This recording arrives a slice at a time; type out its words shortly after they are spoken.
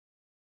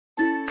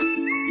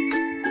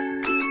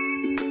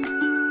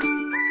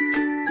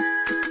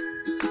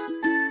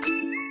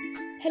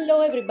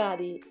Hello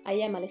everybody,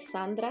 I am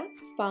Alessandra,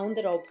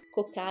 founder of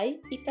Kokai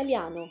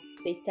Italiano,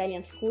 the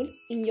Italian school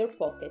in your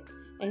pocket,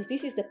 and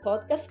this is the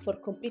podcast for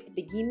complete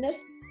beginners,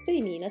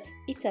 3 minutes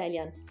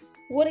Italian.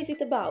 What is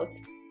it about?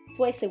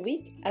 Twice a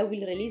week I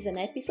will release an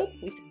episode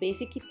with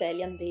basic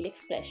Italian daily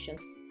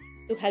expressions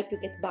to help you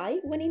get by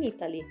when in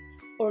Italy,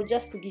 or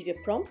just to give you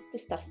a prompt to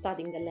start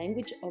studying the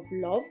language of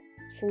love,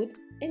 food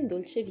and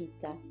dolce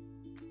vita.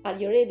 Are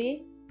you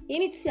ready?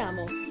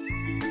 Iniziamo!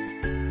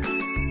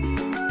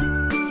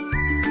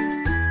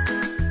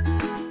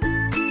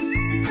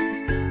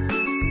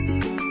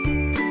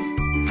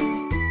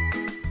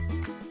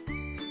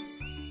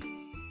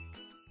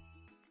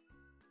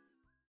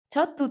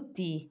 Ciao a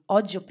tutti!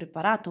 Oggi ho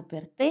preparato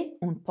per te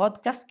un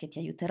podcast che ti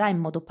aiuterà in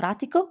modo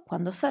pratico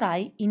quando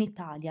sarai in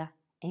Italia.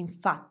 È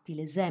infatti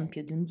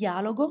l'esempio di un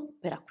dialogo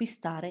per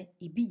acquistare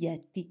i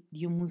biglietti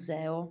di un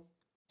museo.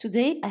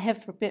 Today I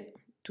have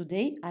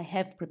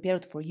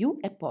prepared for you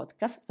a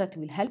podcast that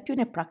will help you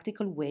in a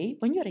practical way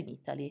when you're in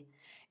Italy.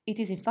 It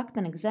is in fact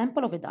an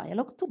example of a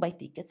dialogue to buy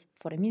tickets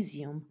for a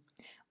museum.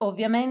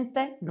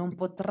 Ovviamente non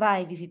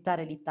potrai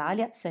visitare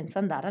l'Italia senza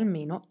andare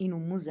almeno in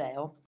un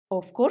museo.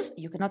 Of course,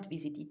 you cannot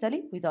visit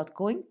Italy without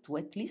going to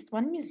at least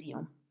one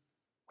museum.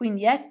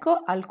 Quindi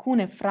ecco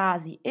alcune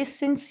frasi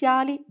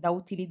essenziali da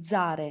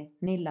utilizzare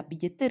nella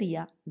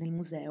biglietteria del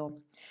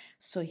museo.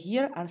 So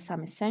here are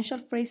some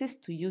essential phrases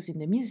to use in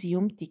the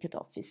museum ticket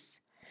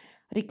office.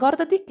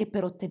 Ricordati che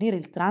per ottenere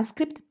il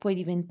transcript puoi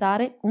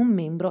diventare un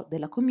membro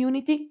della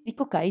community di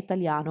Kokai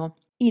Italiano.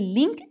 Il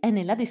link è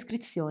nella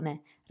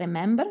descrizione.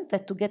 Remember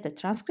that to get a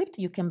transcript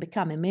you can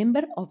become a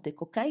member of the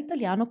Kokai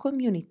Italiano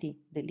community.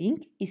 The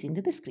link is in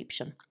the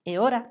description. E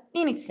ora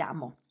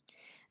iniziamo.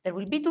 There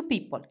will be two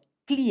people,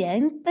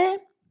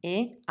 cliente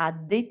e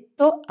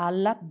addetto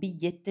alla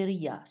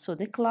biglietteria. So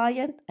the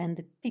client and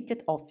the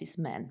ticket office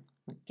man.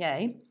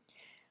 Ok?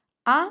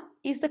 A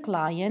is the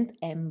client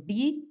and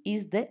B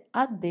is the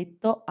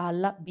addetto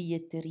alla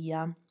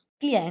biglietteria.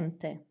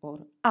 Cliente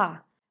or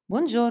A.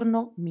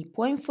 Buongiorno, mi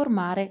può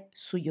informare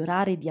sugli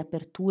orari di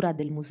apertura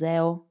del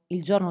museo,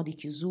 il giorno di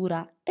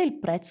chiusura e il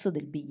prezzo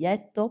del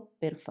biglietto,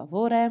 per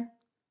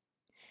favore?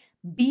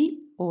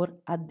 B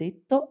or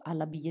addetto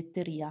alla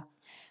biglietteria.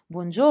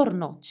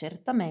 Buongiorno,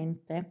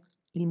 certamente.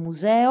 Il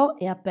museo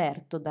è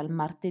aperto dal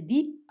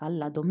martedì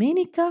alla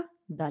domenica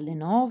dalle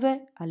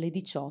 9 alle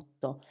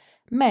 18,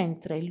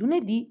 mentre il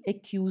lunedì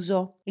è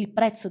chiuso. Il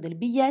prezzo del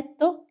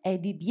biglietto è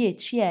di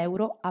 10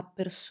 euro a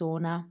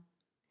persona.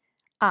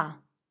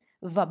 A.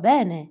 Va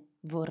bene,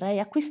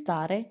 vorrei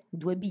acquistare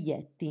 2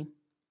 biglietti.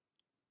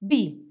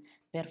 B.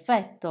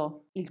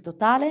 Perfetto, il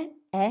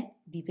totale è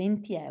di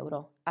 20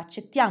 euro.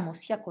 Accettiamo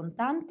sia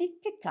contanti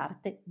che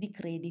carte di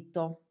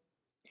credito.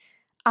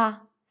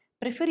 A.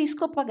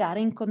 Preferisco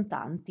pagare in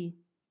contanti.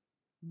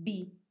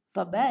 B.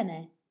 Va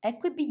bene,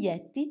 ecco i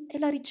biglietti e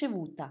la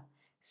ricevuta.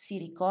 Si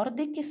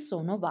ricordi che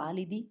sono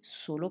validi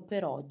solo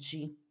per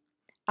oggi.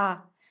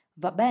 A.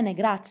 Va bene,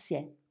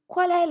 grazie.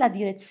 Qual è la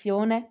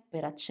direzione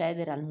per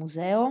accedere al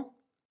museo?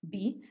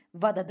 B.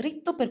 Vada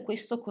dritto per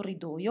questo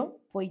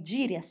corridoio, poi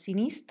giri a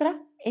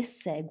sinistra e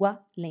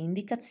segua le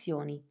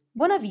indicazioni.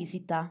 Buona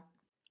visita!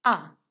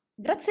 A.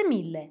 Grazie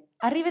mille,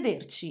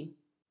 arrivederci.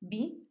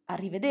 B.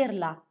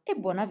 Arrivederla e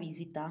buona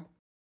visita.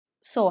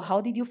 So, how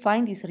did you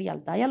find this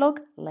real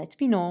dialogue? Let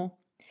me know.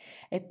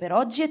 E per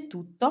oggi è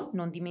tutto,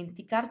 non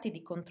dimenticarti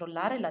di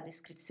controllare la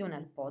descrizione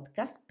al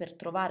podcast per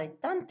trovare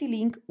tanti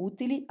link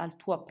utili al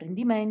tuo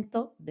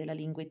apprendimento della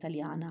lingua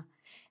italiana.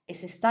 E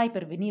se stai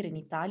per venire in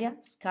Italia,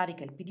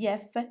 scarica il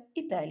PDF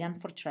Italian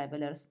for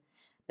Travelers.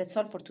 That's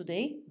all for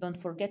today. Don't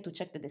forget to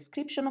check the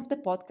description of the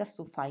podcast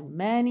to find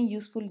many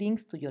useful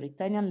links to your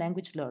Italian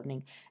language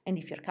learning. And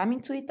if you're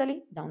coming to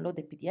Italy, download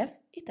the PDF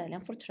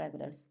Italian for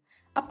Travelers.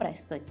 A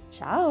presto e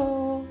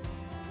ciao!